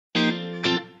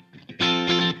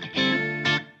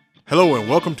Hello and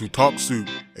welcome to Talk Supt,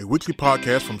 a weekly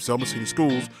podcast from Selma City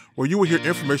Schools where you will hear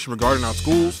information regarding our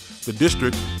schools, the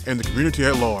district, and the community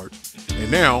at large.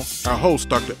 And now, our host,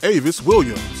 Dr. Avis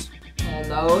Williams.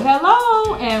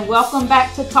 Hello, and welcome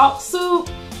back to Talk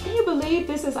Supt. Can you believe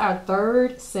this is our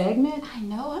third segment? I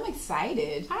know, I'm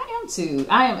excited. I am too.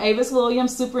 I am Avis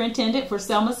Williams, Superintendent for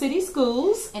Selma City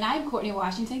Schools. And I'm Courtney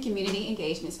Washington, Community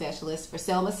Engagement Specialist for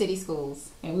Selma City Schools.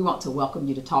 And we want to welcome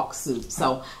you to Talk Supt.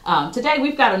 So today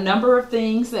we've got a number of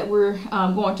things that we're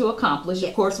going to accomplish. Yes.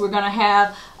 Of course, we're going to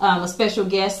have a special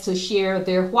guest to share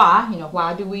their why. You know,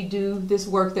 why do we do this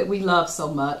work that we love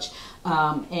so much?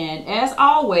 And as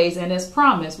always, and as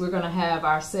promised, we're going to have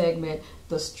our segment,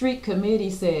 The Street Committee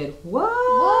Said,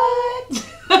 What?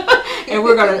 And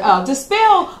we're going to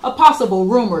dispel a possible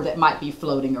rumor that might be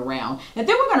floating around. And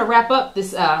then we're going to wrap up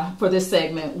this for this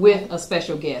segment with a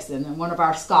special guest. And then one of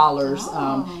our scholars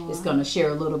is going to share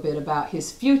a little bit about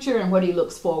his future and what he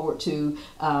looks forward to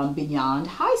beyond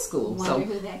high school. Wonder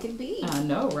who that could be. I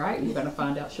know, right? You're going to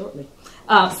find out shortly.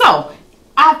 So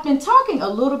I've been talking a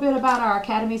little bit about our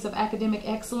Academies of Academic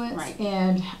Excellence. Right.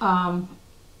 And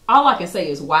all I can say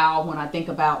is wow when I think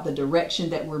about the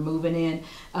direction that we're moving in.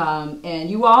 And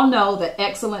you all know that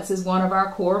excellence is one of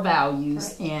our core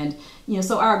values. Correct. And, you know,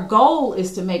 so our goal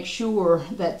is to make sure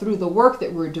that through the work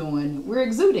that we're doing, we're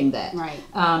exuding that. Right.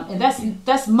 And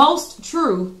that's most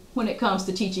true when it comes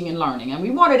to teaching and learning. And we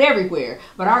want it everywhere,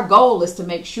 but our goal is to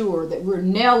make sure that we're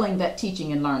nailing that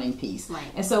teaching and learning piece. Right.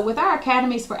 And so with our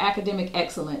Academies for Academic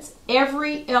Excellence,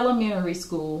 every elementary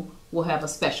school will have a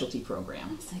specialty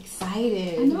program. I'm so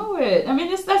excited. I know it. I mean,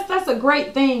 that's a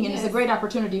great thing, and Yes. it's a great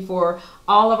opportunity for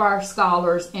all of our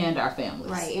scholars and our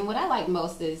families. Right. And what I like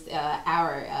most is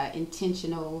our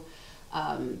intentional,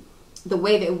 the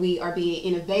way that we are being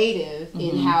innovative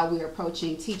in how we're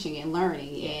approaching teaching and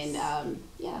learning. Yes. And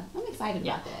yeah, I'm excited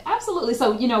about that. Absolutely.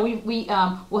 So, you know, we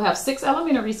will have 6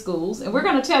 elementary schools, and we're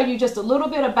going to tell you just a little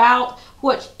bit about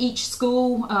what each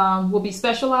school will be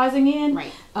specializing in.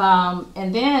 Right.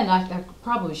 And then I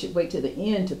probably should wait to the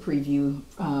end to preview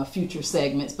future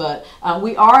segments, but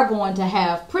we are going to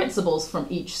have principals from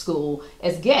each school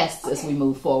as guests as we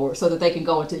move forward so that they can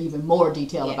go into even more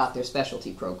detail about their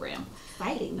specialty program.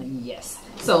 Exciting. Yes.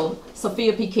 So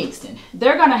Sophia P. Kingston,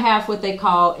 they're going to have what they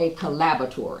call a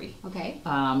collaboratory. Okay.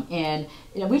 And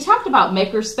you know, we talked about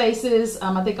maker spaces,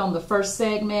 I think on the first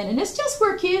segment, and it's just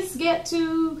where kids get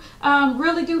to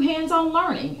really do hands-on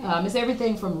learning. It's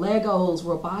everything from Legos,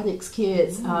 robotics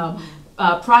kits,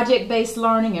 project-based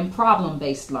learning and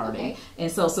problem-based learning. Okay.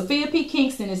 And so Sophia P.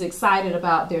 Kingston is excited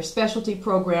about their specialty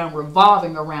program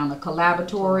revolving around a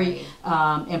collaboratory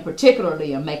and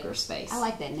particularly a makerspace. I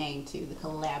like that name too, the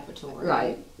collaboratory.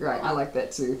 Right. I like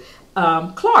that too.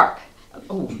 Clark,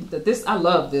 I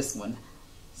love this one.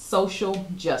 Social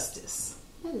justice.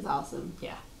 That is awesome.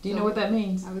 Yeah. Do you know what that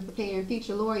means? Are we preparing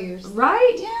future lawyers?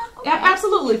 Right? Yeah. Okay.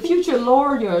 Absolutely. Future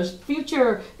lawyers,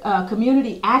 future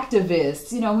community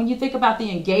activists. You know, when you think about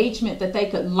the engagement that they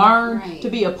could learn to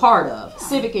be a part of,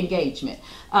 civic engagement.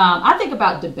 I think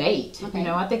about debate. Okay. You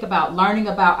know, I think about learning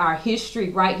about our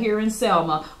history right here in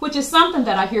Selma, which is something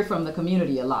that I hear from the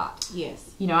community a lot. Yes.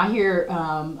 You know, I hear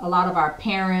a lot of our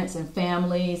parents and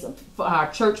families,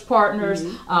 our church partners,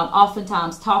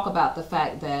 oftentimes talk about the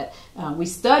fact that we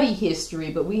study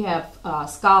history, but we have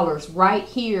scholars right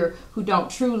here who don't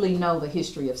truly know the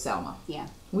history of Selma. Yeah.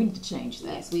 We need to change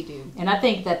that. Yes, we do. And I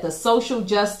think that the Social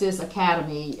Justice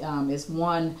Academy is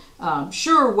one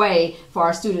sure way for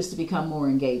our students to become more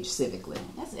engaged civically.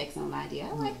 That's an excellent idea.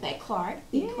 I like that, Clark.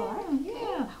 Clark.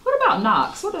 Yeah. What about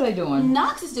Knox? What are they doing?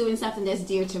 Knox is doing something that's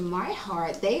dear to my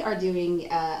heart. They are doing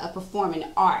a performing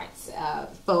arts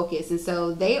focus, and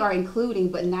so they are including,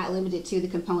 but not limited to, the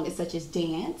components such as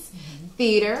dance,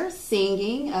 theater,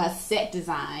 singing, set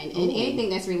design, and anything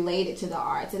that's related to the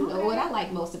arts. And what I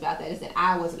like most about that is that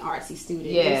I was an artsy student.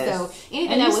 Yes. And so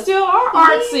anything and that you was, still are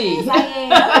artsy. Yes, I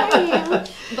am.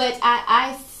 But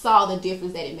I saw the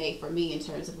difference that it made for me in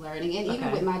terms of learning, and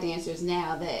even with my dancers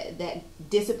now, that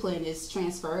discipline is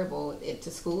transferable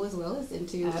to school as well as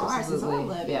into arts. And so I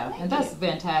love it. And that's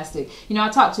fantastic. You know, I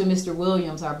talked to Mr.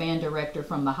 Williams, our band director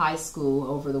from the high school,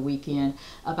 over the weekend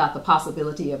about the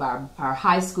possibility of our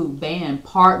high school band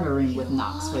partnering with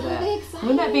Knox for that.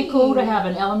 Wouldn't that be cool to have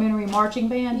an elementary marching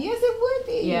band? Yes, it would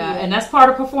be. Yeah, and that's part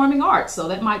of performing arts, so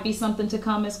that might be something to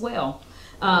come as well.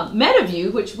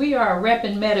 Meadowview, which we are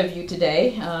repping Meadowview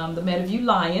today, the Meadowview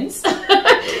Lions,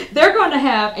 they're going to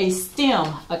have a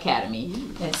STEM academy.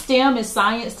 And STEM is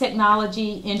science,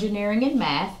 technology, engineering, and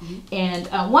math. And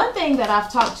one thing that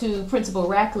I've talked to Principal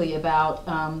Rackley about,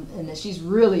 and that she's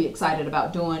really excited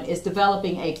about doing, is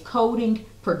developing a coding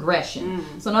progression.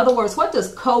 So in other words, what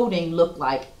does coding look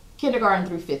like kindergarten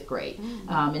through 5th grade?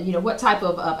 And what type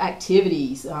of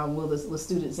activities will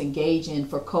students engage in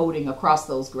for coding across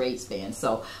those grade spans?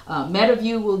 So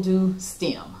MetaView will do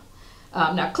STEM.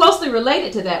 Now, closely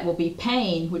related to that will be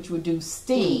Payne, which would do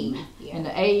STEAM. And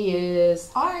the A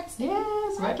is arts.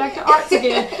 Yes, right back to arts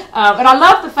again. And I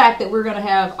love the fact that we're going to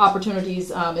have opportunities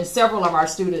in several of our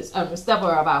schools,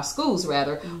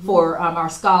 for our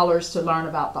scholars to learn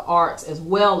about the arts as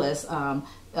well as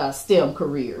STEM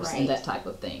careers and that type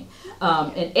of thing.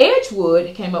 And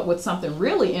Edgewood came up with something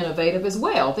really innovative as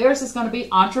well. Theirs is going to be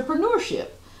entrepreneurship.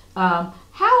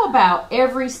 How about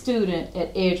every student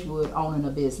at Edgewood owning a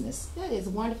business? That is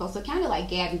wonderful. So kind of like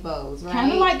Gabby Bowes, right?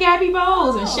 Kind of like Gabby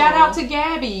Bowes. And shout out to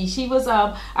Gabby. She was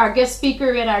our guest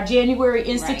speaker at our January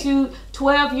Institute.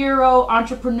 12-year-old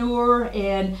entrepreneur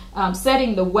and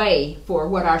setting the way for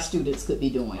what our students could be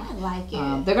doing. I like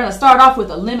it. They're going to start off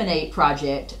with a lemonade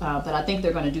project that I think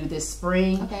they're going to do this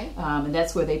spring. And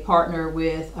that's where they partner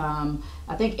with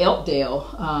I think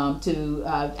Elkdale to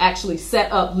actually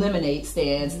set up lemonade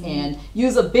stands and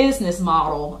use a business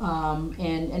model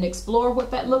and explore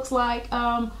what that looks like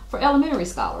for elementary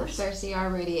scholars. Thirsty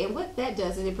already. And what that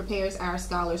does is it prepares our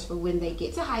scholars for when they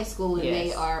get to high school and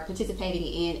they are participating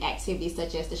in activities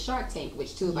such as the Shark Tank,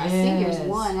 which 2 of our seniors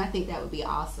won. I think that would be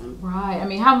awesome. Right. I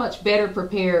mean, how much better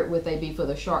prepared would they be for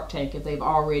the Shark Tank if they've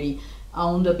already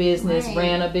owned a business,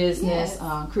 ran a business,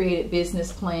 created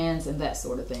business plans, and that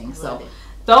sort of thing. So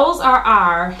those are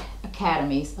our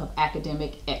academies of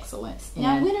academic excellence.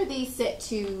 Now, when are these set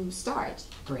to start?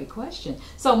 Great question.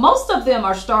 So most of them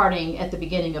are starting at the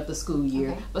beginning of the school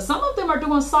year, but some of them are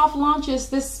doing soft launches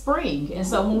this spring. And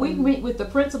so when we meet with the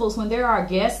principals, when there are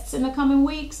guests in the coming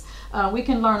weeks, we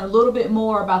can learn a little bit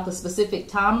more about the specific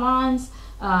timelines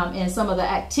and some of the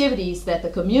activities that the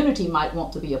community might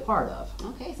want to be a part of.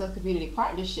 Okay, so community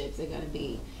partnerships are going to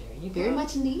be very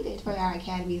much needed for our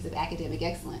academies of academic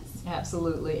excellence.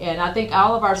 Absolutely. And I think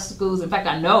all of our schools, in fact,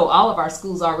 I know all of our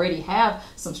schools already have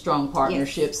some strong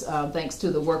partnerships thanks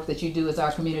to the work that you do as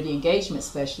our community engagement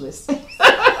specialist. You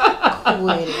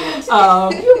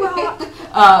rock.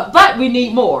 But we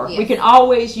need more. We can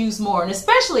always use more, and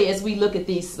especially as we look at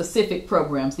these specific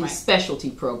programs, these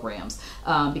specialty programs,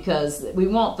 because we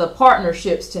want the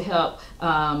partnerships to help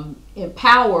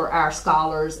empower our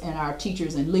scholars and our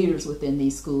teachers and leaders within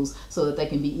these schools so that they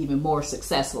can be even more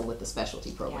successful with the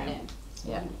specialty program.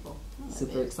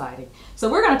 Super exciting. So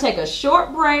we're going to take a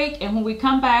short break, and when we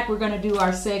come back, we're going to do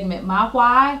our segment, My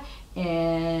Why,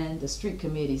 and the street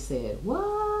committee said,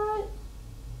 what?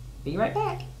 Be right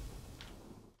back.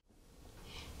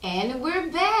 And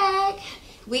we're back.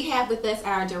 We have with us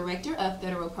our Director of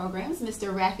Federal Programs,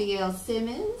 Mr. Raphael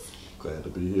Simmons. Glad to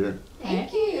be here.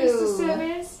 Thank you. Mr.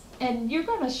 Simmons. And you're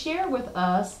going to share with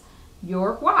us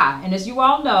your why. And as you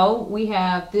all know, we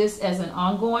have this as an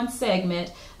ongoing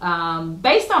segment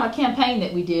based on a campaign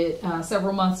that we did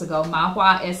several months ago, My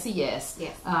Why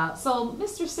SCS. So,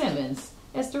 Mr. Simmons,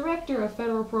 as Director of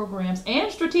Federal Programs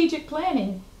and Strategic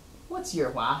Planning, what's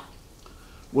your why?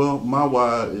 Well, my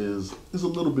why is a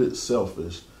little bit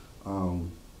selfish. I'm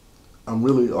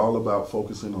really all about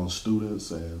focusing on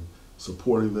students and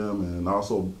supporting them, and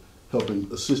also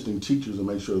assisting teachers and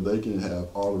make sure they can have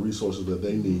all the resources that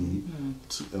they need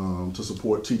to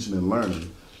support teaching and learning.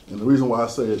 And the reason why I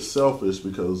say it's selfish,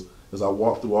 because as I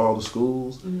walk through all the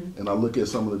schools and I look at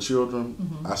some of the children,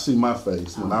 I see my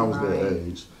face when I was their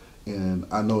age, and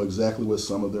I know exactly what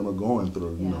some of them are going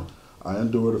through. You know, I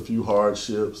endured a few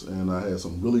hardships, and I had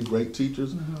some really great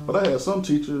teachers, but I had some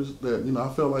teachers that, I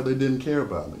felt like they didn't care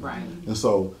about me. And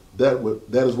so that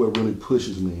is what really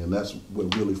pushes me, and that's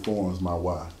what really forms my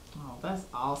why. Oh, that's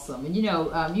awesome. And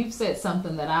you've said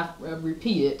something that I've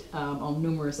repeated on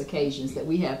numerous occasions, that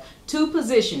we have 2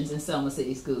 positions in Selma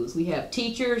City Schools. We have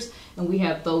teachers, and we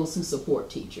have those who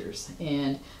support teachers.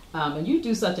 And you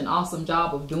do such an awesome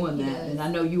job of doing that. And I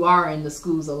know you are in the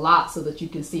schools a lot so that you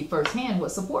can see firsthand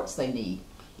what supports they need.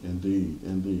 Indeed,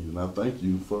 indeed. And I thank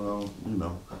you for,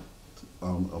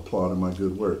 applauding my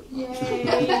good work. Yay!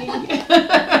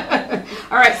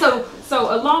 All right, so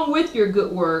along with your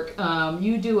good work,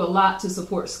 you do a lot to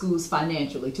support schools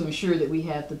financially to ensure that we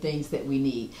have the things that we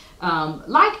need,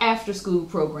 like after-school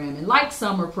programming, like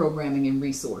summer programming and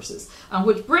resources,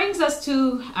 which brings us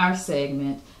to our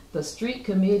segment, The Street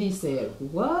Committee Said,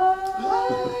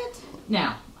 What?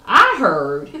 Now, I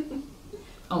heard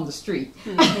on the street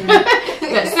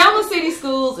that Selma City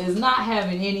Schools Schools is not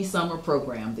having any summer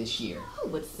program this year. Who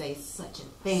would say such a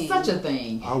thing? Such a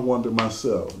thing. I wonder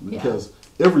myself because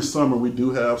every summer we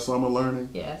do have summer learning.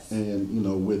 Yes. And,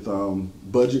 with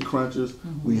budget crunches,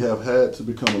 we have had to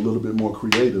become a little bit more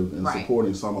creative in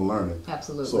supporting summer learning.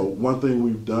 Absolutely. So one thing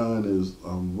we've done is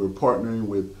we're partnering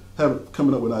with,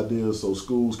 coming up with ideas so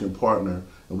schools can partner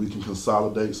and we can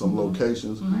consolidate some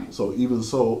locations. So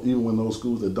even when those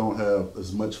schools that don't have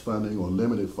as much funding or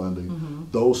limited funding,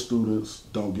 those students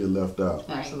don't get left out.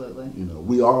 Absolutely.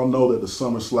 We all know that the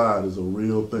summer slide is a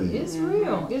real thing. It's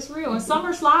real. It's real. And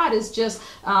summer slide is just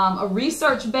a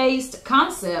research-based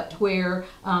concept where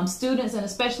students, and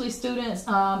especially students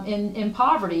in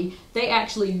poverty, they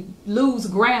actually lose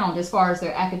ground as far as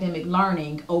their academic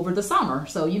learning over the summer.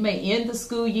 So you may end the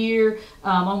school year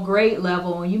on grade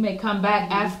level, and you may come back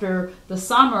after the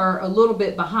summer a little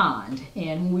bit behind.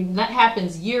 And when that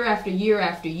happens year after year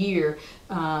after year,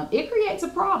 it creates a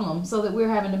problem so that we're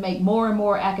having to make more and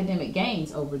more academic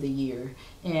gains over the year.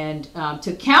 And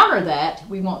to counter that,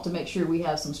 we want to make sure we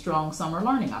have some strong summer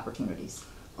learning opportunities.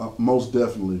 Most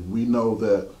definitely. We know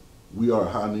that we are a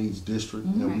high needs district,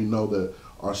 and we know that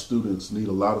our students need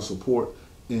a lot of support,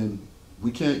 and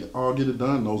we can't all get it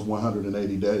done those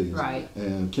 180 days. Right.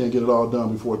 And can't get it all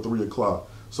done before 3 o'clock.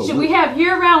 So should we have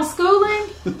year-round schooling?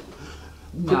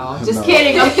 No, just No.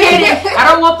 kidding. I'm kidding.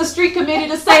 I don't want the street committee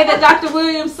to say that Dr.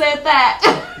 Williams said that.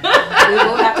 We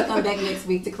will have to come back next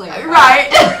week to clarify. Right.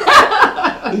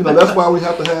 That's why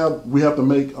we have to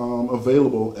make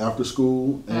available after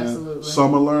school and Absolutely.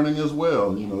 summer learning as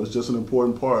well. It's just an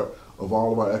important part of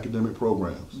all of our academic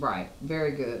programs. Right.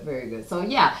 Very good. Very good. So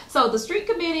so the street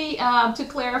committee, to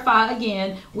clarify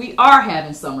again, we are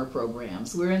having summer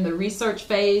programs. We're in the research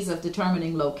phase of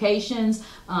determining locations.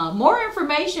 More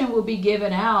information will be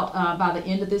given out by the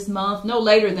end of this month, no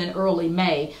later than early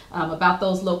May, about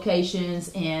those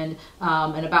locations and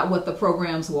about what the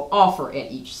programs will offer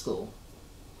at each school.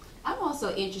 I'm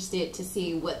also interested to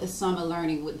see what the summer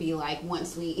learning would be like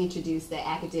once we introduce the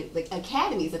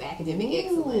academies of academic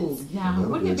excellence. Now,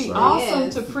 That'll wouldn't it be be exciting. awesome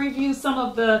Yes. to preview some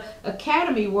of the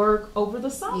academy work over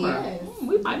the summer? Yes.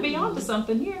 We might be onto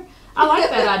something here. I like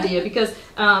that idea because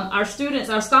our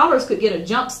scholars could get a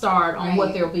jump start on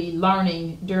what they'll be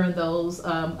learning during those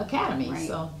academies. Right.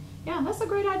 So, yeah, that's a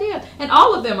great idea. And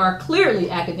all of them are clearly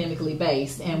academically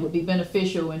based and would be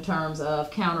beneficial in terms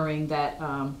of countering that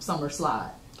summer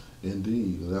slide.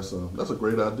 Indeed, that's a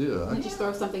great idea. I just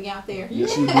throw something out there.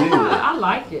 Yes, you did. I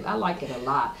like it. I like it a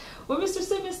lot. Well, Mr.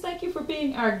 Simmons, thank you for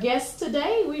being our guest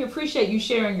today. We appreciate you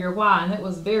sharing your why, and that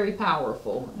was very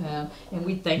powerful. And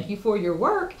we thank you for your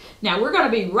work. Now, we're going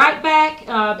to be right back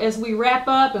as we wrap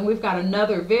up, and we've got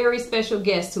another very special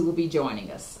guest who will be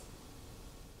joining us.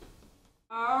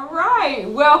 All right,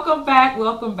 welcome back,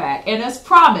 welcome back. And as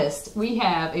promised, we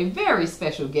have a very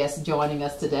special guest joining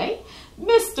us today,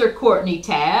 Mr. Courtney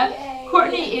Tabb. Yay.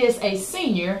 Courtney is a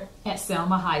senior at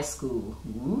Selma High School.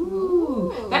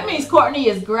 Ooh. That means Courtney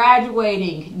is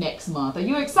graduating next month. Are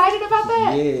you excited about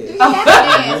that? Do Yeah. you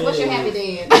happy dance? What's your happy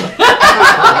dance?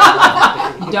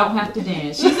 You don't have to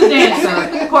dance. She's a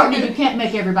dancer. Courtney, you can't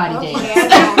make everybody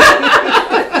dance.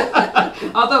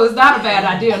 Although it's not a bad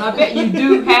idea, and I bet you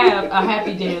do have a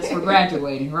happy dance for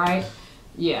graduating, right?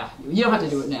 Yeah, you don't have to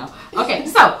do it now. Okay,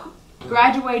 so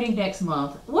graduating next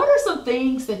month, what are some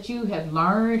things that you have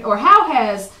learned, or how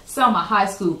has Selma High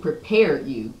School prepared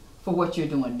you for what you're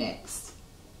doing next?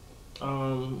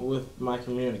 With my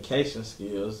communication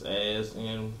skills, as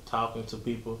in talking to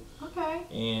people Okay.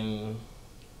 and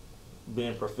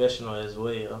being professional as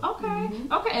well. Okay.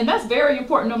 Okay, and that's very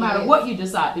important no matter Yes. what you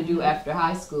decide to do after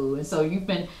high school. And so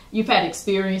you've had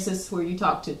experiences where you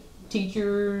talk to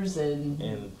teachers and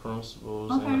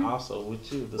principals, Okay. and also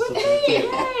with you, the Well, hey,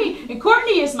 superintendent. hey. And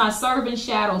Courtney is my serve and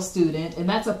shadow student, and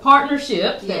that's a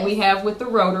partnership that we have with the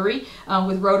Rotary,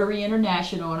 with Rotary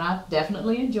International, and I've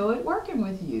definitely enjoyed working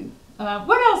with you.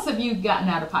 What else have you gotten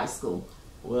out of high school?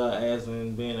 Well, as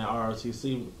in being at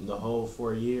ROTC, the whole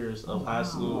 4 years of high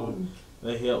school,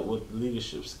 they help with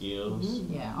leadership skills.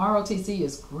 Yeah, ROTC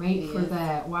is great for Yes.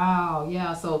 that. Wow,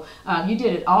 yeah. So you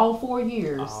did it all 4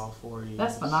 years. All 4 years.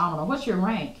 That's phenomenal. What's your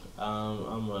rank?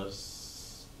 I'm a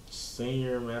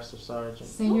senior master sergeant.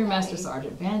 Senior Master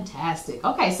Sergeant. Fantastic.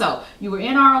 Okay, so you were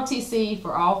in ROTC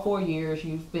for all 4 years.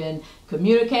 You've been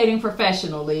communicating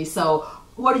professionally. So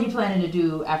what are you planning to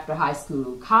do after high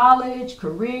school? College,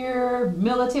 career,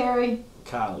 military?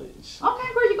 College. Okay,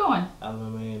 where are you going?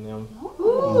 Alabama A&M.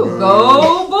 Ooh,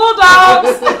 go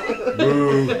Bulldogs!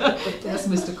 Boo. That's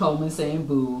Mr. Coleman saying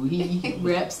boo. He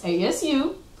reps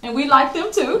ASU, and we like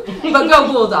them too. But go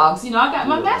Bulldogs. You know, I got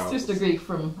my Bulldogs. master's degree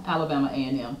from Alabama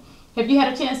A&M. Have you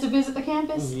had a chance to visit the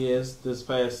campus? Yes, this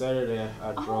past Saturday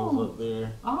I drove up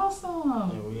there.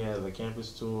 Awesome. And we had the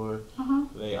campus tour. Uh-huh.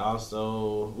 They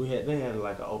had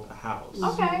like an open house.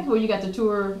 Okay. Well, you got to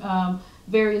tour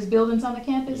various buildings on the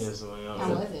campus? Yes, ma'am. How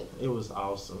was it? It was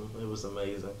awesome. It was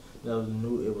amazing. I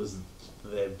knew it was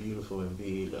that beautiful and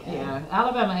big. Yeah,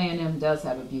 Alabama A&M does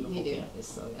have a beautiful They do. campus,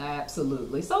 so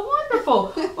absolutely. So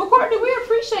wonderful. Well, Courtney, we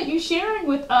appreciate you sharing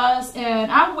with us,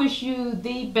 and I wish you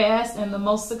the best and the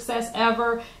most success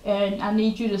ever, and I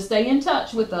need you to stay in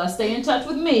touch with us, stay in touch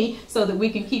with me, so that we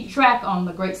can keep track on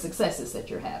the great successes that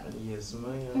you're having. Yes,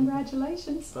 ma'am.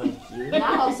 Congratulations. Thank you. And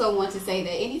I also want to say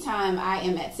that anytime I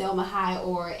am at Selma High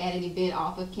or at an event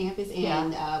off of campus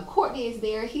and Courtney is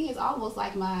there, he is almost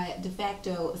like my de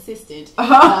facto assistant, if you will.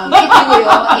 And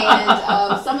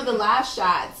some of the live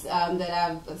shots that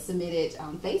I've submitted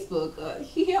on Facebook,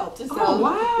 he helped. So,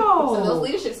 wow. So those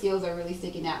leadership skills are really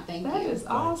sticking out. Thank you. That is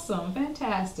awesome.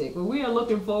 Fantastic. Well, we are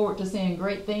looking forward to seeing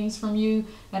great things from you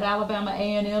at Alabama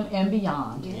A&M and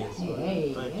beyond. Yes, ma'am.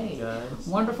 Hey, Thank hey. you, guys.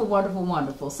 Wonderful, wonderful,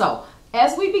 wonderful. So,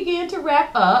 as we begin to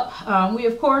wrap up, we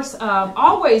of course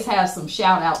always have some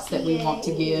shout outs that we want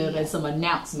to give and some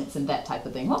announcements and that type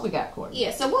of thing. What we got, Courtney?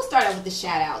 Yeah, so we'll start out with the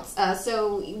shout outs.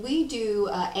 So we do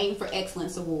Aim for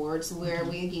Excellence Awards, where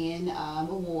we again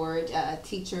award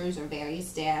teachers or various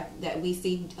staff that we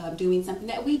see doing something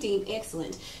that we deem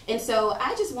excellent. And so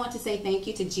I just want to say thank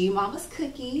you to G Mama's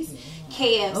Cookies,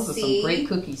 KFC. Those are some great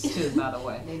cookies too, by the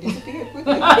way. They disappeared.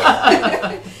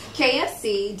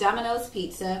 KFC, Domino's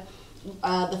Pizza,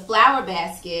 the Flower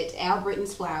Basket, Al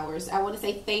Britton's Flowers. I want to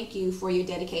say thank you for your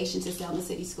dedication to Selma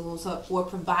City Schools for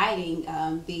providing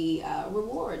the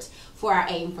rewards for our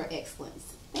Aim for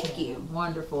Excellence. Thank you.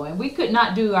 Wonderful. And we could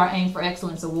not do our Aim for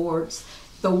Excellence Awards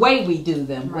the way we do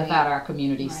them without our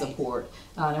community support.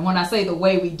 And when I say the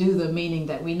way we do them, meaning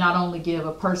that we not only give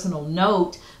a personal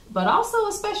note, but also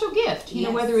a special gift, you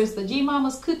know, whether it's the G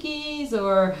Mama's cookies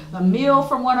or a meal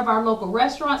from one of our local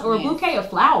restaurants or a bouquet of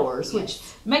flowers, which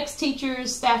makes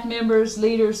teachers, staff members,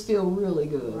 leaders feel really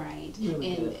good. Right.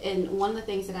 Really good. And one of the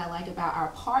things that I like about our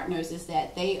partners is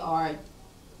that they are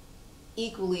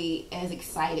equally as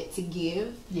excited to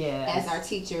give as our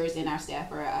teachers and our staff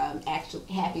are actually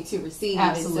happy to receive.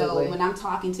 Absolutely. And so when I'm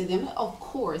talking to them, of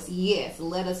course, yes,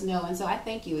 let us know. And so I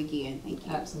thank you again. Thank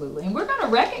you. Absolutely. And we're going to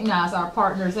recognize our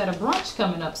partners at a brunch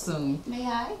coming up soon. May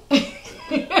I?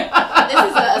 This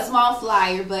is a small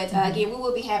flyer, but again, we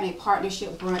will be having a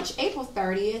partnership brunch April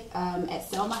 30th at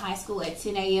Selma High School at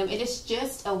 10 a.m. It is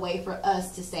just a way for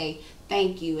us to say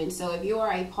thank you. And so if you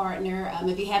are a partner,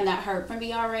 if you have not heard from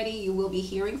me already, you will be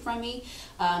hearing from me.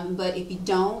 But if you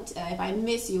don't, if I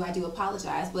miss you, I do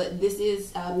apologize. But this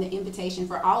is the invitation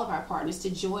for all of our partners to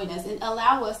join us and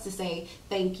allow us to say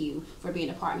thank you for being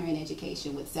a partner in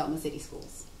education with Selma City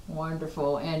Schools.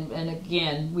 Wonderful. And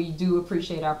again, we do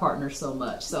appreciate our partners so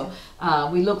much. So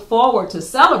we look forward to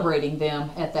celebrating them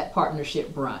at that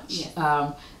partnership brunch.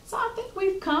 So I think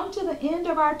we've come to the end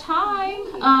of our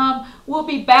time. We'll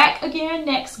be back again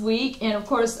next week. And of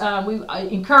course, we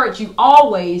encourage you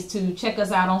always to check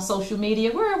us out on social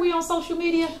media. Where are we on social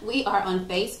media? We are on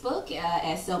Facebook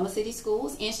at Selma City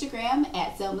Schools, Instagram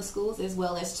at Selma Schools, as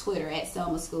well as Twitter at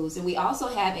Selma Schools. And we also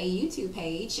have a YouTube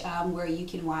page where you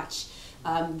can watch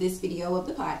this video of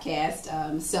the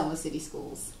podcast, Selma City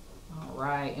Schools. All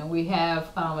right, and we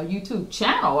have a YouTube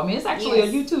channel. I mean, it's actually a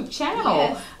YouTube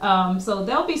channel. So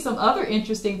there'll be some other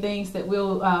interesting things that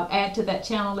we'll add to that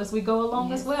channel as we go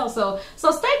along as well. So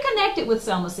stay connected with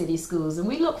Selma City Schools, and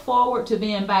we look forward to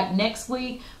being back next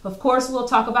week. Of course, we'll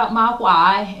talk about my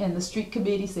why, and the street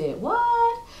committee said,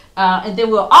 what? And then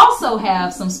we'll also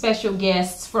have some special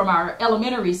guests from our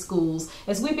elementary schools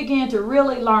as we begin to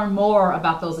really learn more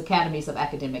about those academies of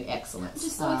academic excellence. I'm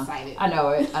just so excited. I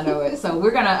know it. So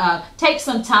we're going to take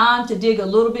some time to dig a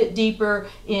little bit deeper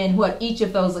in what each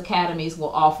of those academies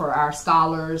will offer our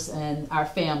scholars and our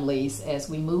families as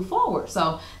we move forward.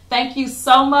 So thank you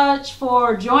so much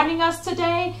for joining us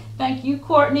today. Thank you,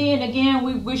 Courtney. And again,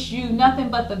 we wish you nothing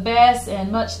but the best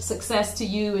and much success to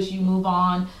you as you move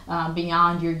on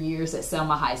beyond your years at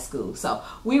Selma High School. So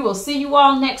we will see you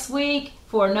all next week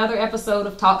for another episode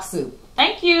of Talk Soup.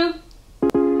 Thank you.